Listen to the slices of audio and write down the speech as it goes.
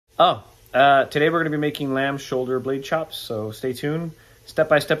Today we're going to be making lamb shoulder blade chops, so stay tuned.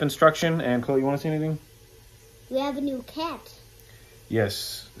 Step-by-step instruction. And Chloe, you want to say anything? We have a new cat.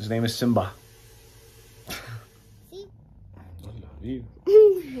 Yes, his name is Simba. See? I love you.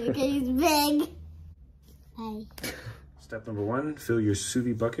 Okay, he's big. Hi. Step number 1, fill your sous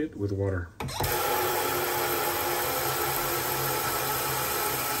vide bucket with water.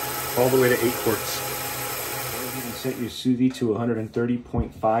 All the way to 8 quarts. You can set your sous vide to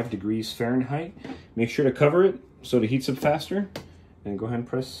 130.5 degrees Fahrenheit. Make sure to cover it so it heats up faster. And go ahead and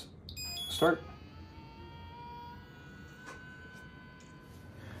press start.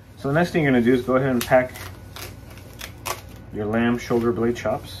 So the next thing you're going to do is go ahead and pack your lamb shoulder blade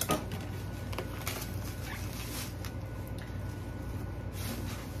chops.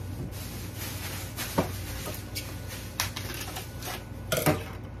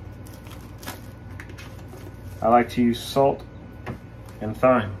 I like to use salt and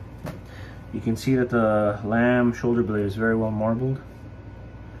thyme. You can see that the lamb shoulder blade is very well marbled.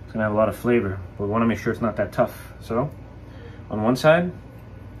 It's gonna have a lot of flavor, but we wanna make sure it's not that tough. So, on one side,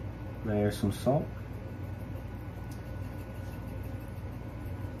 there's some salt.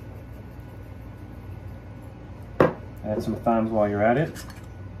 Add some thyme while you're at it.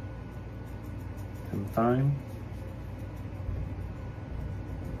 Some thyme.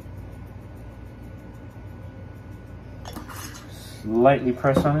 Lightly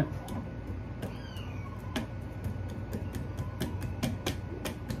press on it.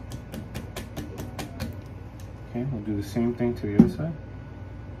 Okay, we'll do the same thing to the other side.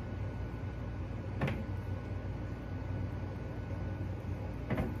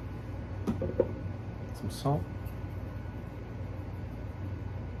 Some salt.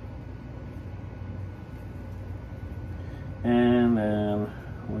 And then,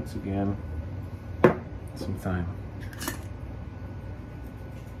 once again, some thyme.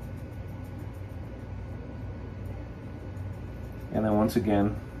 And then once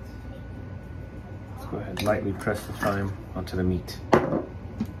again, let's go ahead and lightly press the thyme onto the meat. All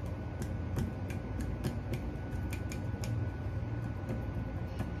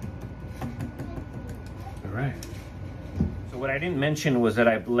right. So what I didn't mention was that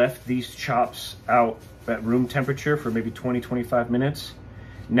I left these chops out at room temperature for maybe 20-25 minutes.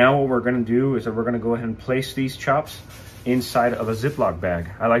 Now what we're gonna do is that we're gonna go ahead and place these chops inside of a Ziploc bag.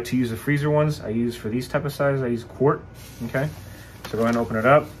 I like to use the freezer ones. I use for these type of sizes, I use quart, okay? So go ahead and open it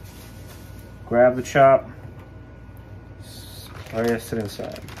up, grab the chop, place it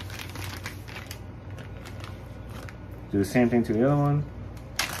inside. Do the same thing to the other one.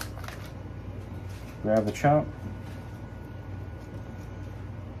 Grab the chop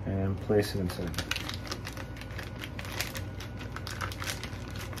and place it inside.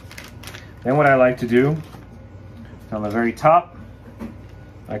 Then what I like to do, on the very top,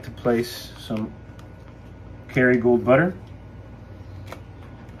 I like to place some Kerrygold butter.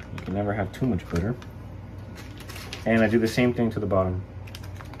 You can never have too much butter. And I do the same thing to the bottom.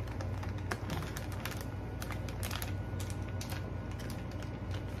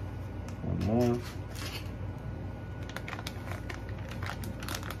 One more.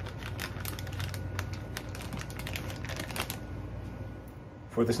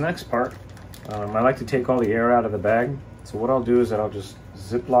 For this next part, I like to take all the air out of the bag. So what I'll do is that I'll just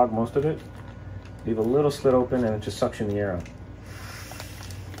Ziploc most of it, leave a little slit open, and just suction the air out.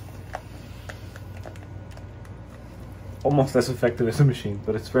 Almost as effective as a machine,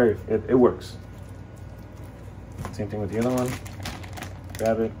 but it's it works. Same thing with the other one.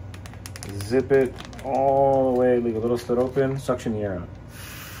 Grab it, zip it all the way, leave a little slit open, suction the air out.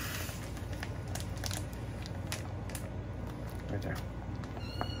 Right there.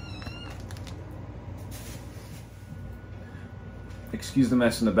 Excuse the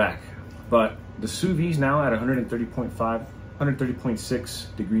mess in the back, but the sous vide is now at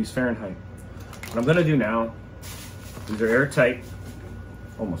 130.6 degrees Fahrenheit. What I'm gonna do now, these are airtight,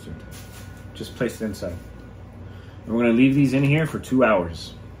 almost airtight. Just place it inside. And we're gonna leave these in here for 2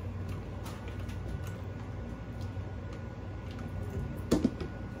 hours.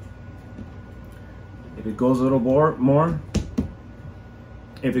 If it goes a little more,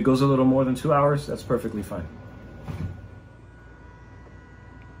 if it goes a little more than 2 hours, that's perfectly fine.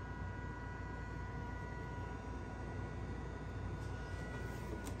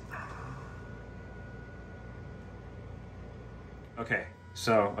 Okay,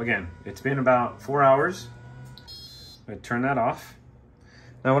 so again, it's been about 4 hours. I'm gonna turn that off.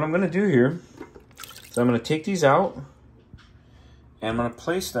 Now what I'm gonna do here is I'm gonna take these out and I'm gonna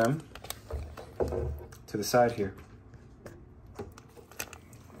place them to the side here.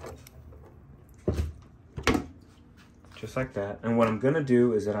 just like that. And what I'm gonna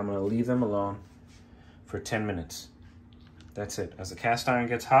do is that I'm gonna leave them alone for 10 minutes. That's it. As the cast iron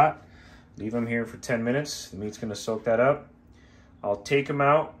gets hot, leave them here for 10 minutes. The meat's gonna soak that up. I'll take them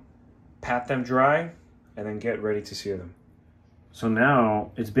out, pat them dry, and then get ready to sear them. So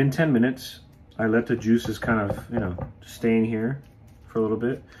now it's been 10 minutes. I let the juices kind of, you know, stay in here for a little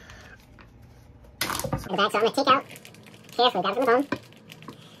bit. So I'm gonna take out, carefully, grab it from the bone.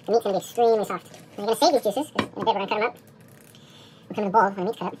 The meat's gonna be extremely soft. We're gonna save these juices, because in a bit we're gonna cut them up. We'll put them in a bowl when the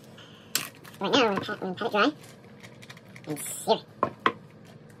meat's cut up. Right now, we're gonna pat it dry and sear it.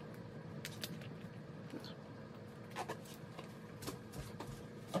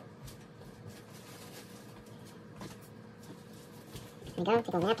 There we go,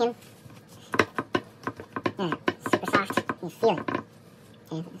 take a napkin. Super soft, you feel it.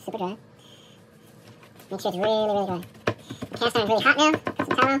 Okay, super dry. Make sure it's really, really dry. The cast iron's really hot now. Put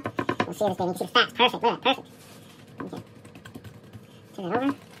some tallow. We'll see this baby. You can see the fat. Perfect, look at that, perfect. Okay. Turn that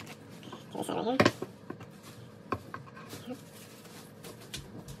over. To this side right here.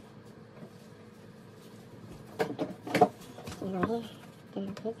 Turn it over here. Turn it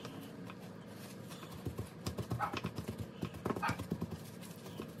over here.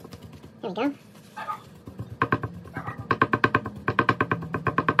 There we go.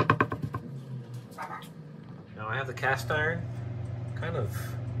 Now I have the cast iron kind of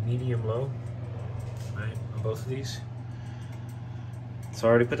medium low, right, on both of these. So I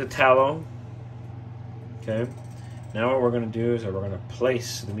already put the tallow. Okay. Now what we're gonna do is that we're gonna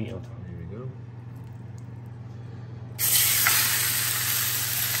place the meat on top. Here we go.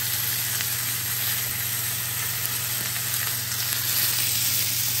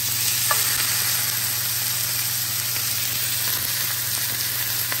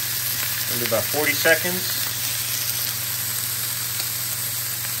 Maybe about 40 seconds.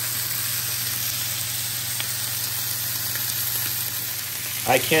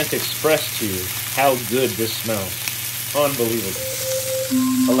 I can't express to you how good this smells. Unbelievable.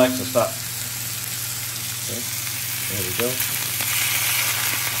 Alexa, stop. Okay, there we go.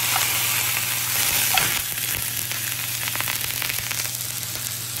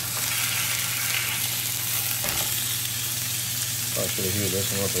 Probably should have used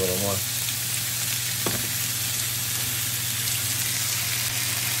this one with a little more.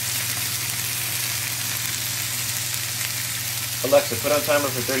 Alexa, put on timer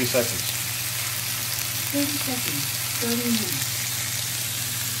for 30 seconds. 30 seconds, starting now.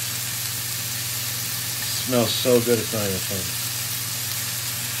 Smells so good, it's not even funny.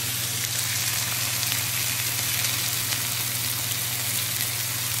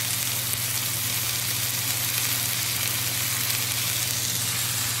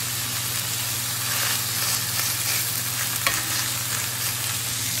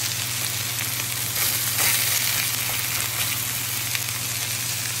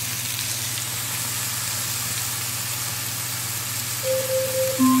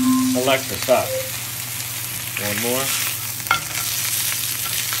 Alexa, stop. One more.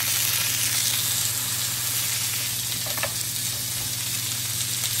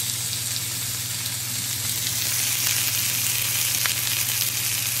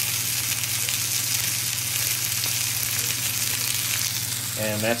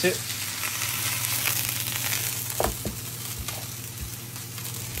 And that's it.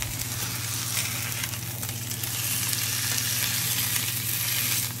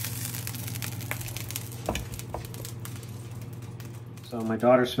 So my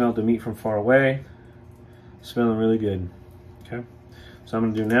daughter smelled the meat from far away. Smelling really good. Okay. So I'm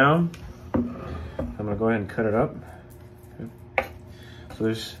gonna do now, I'm gonna go ahead and cut it up. Okay. So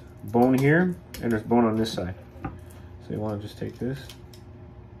there's bone here and there's bone on this side. So you wanna just take this.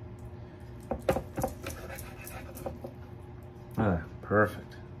 Ah,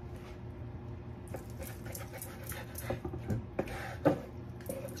 perfect.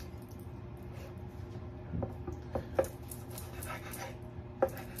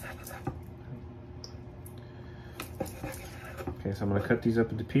 Okay, so I'm gonna cut these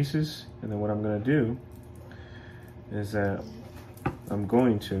up into pieces, and then what I'm gonna do is that I'm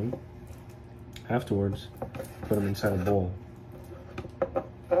going to, afterwards, put them inside a bowl.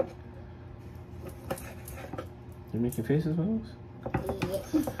 You making faces, Miles?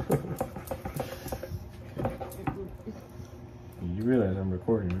 You realize I'm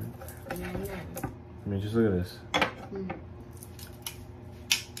recording, right? I mean, just look at this.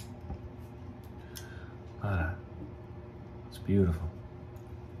 Ah, it's beautiful.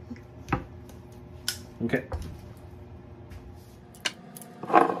 Okay.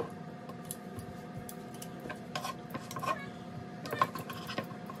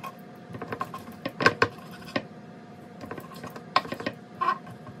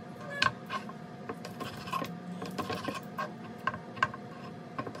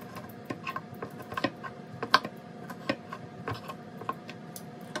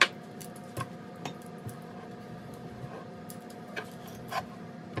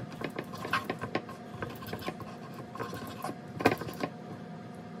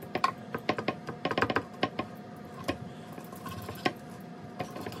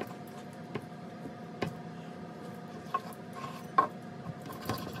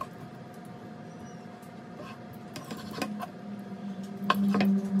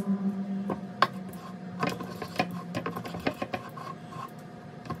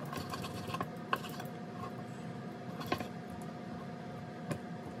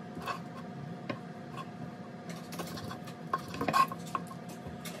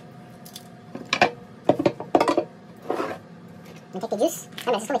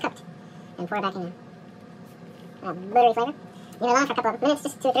 Remember, this is fully cooked. And pour it back in there. Buttery flavor. Leave it on for a couple of minutes,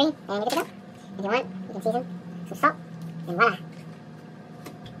 just 2 or 3, and you're good to go. If you want, you can season some salt, and voila.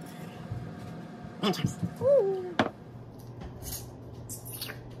 Lamb chops.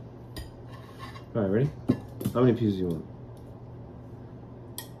 All right, ready? How many pieces do you want?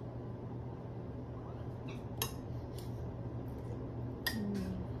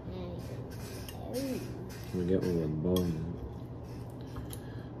 We get one with bone.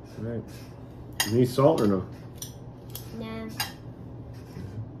 All right. You need salt or no? Nah.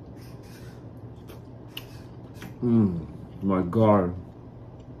 My God.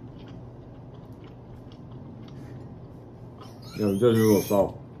 Yeah, just a little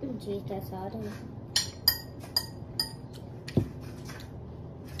salt. Jeez, that's hard.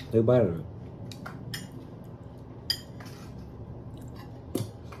 Take a bite of it.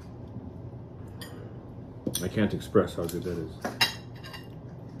 I can't express how good that is.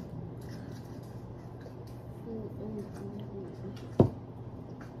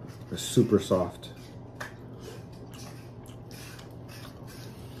 It's super soft.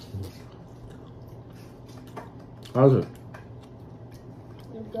 How's it?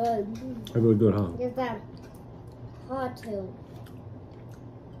 Good. Really good, huh? Is that hard too?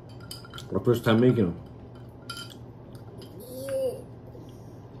 Our first time making them.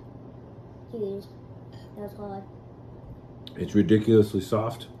 Jeez, that's hard. It's ridiculously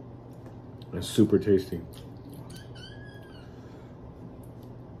soft and super tasty.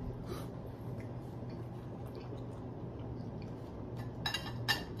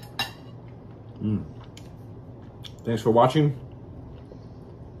 Thanks for watching.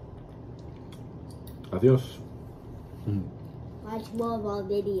 Adios. Watch more of our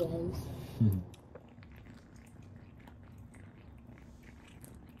videos.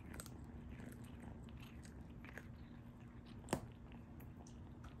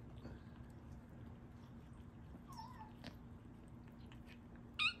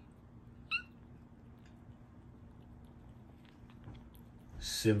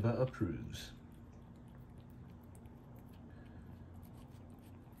 Simba approves.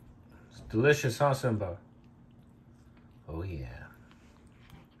 It's delicious, huh, Simba? Oh, yeah.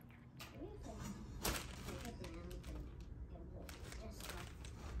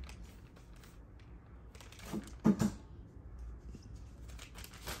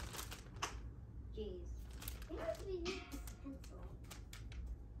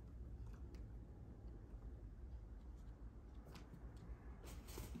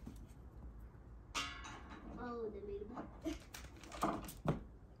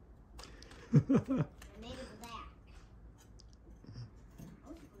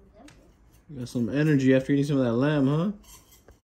 Got some energy after eating some of that lamb, huh?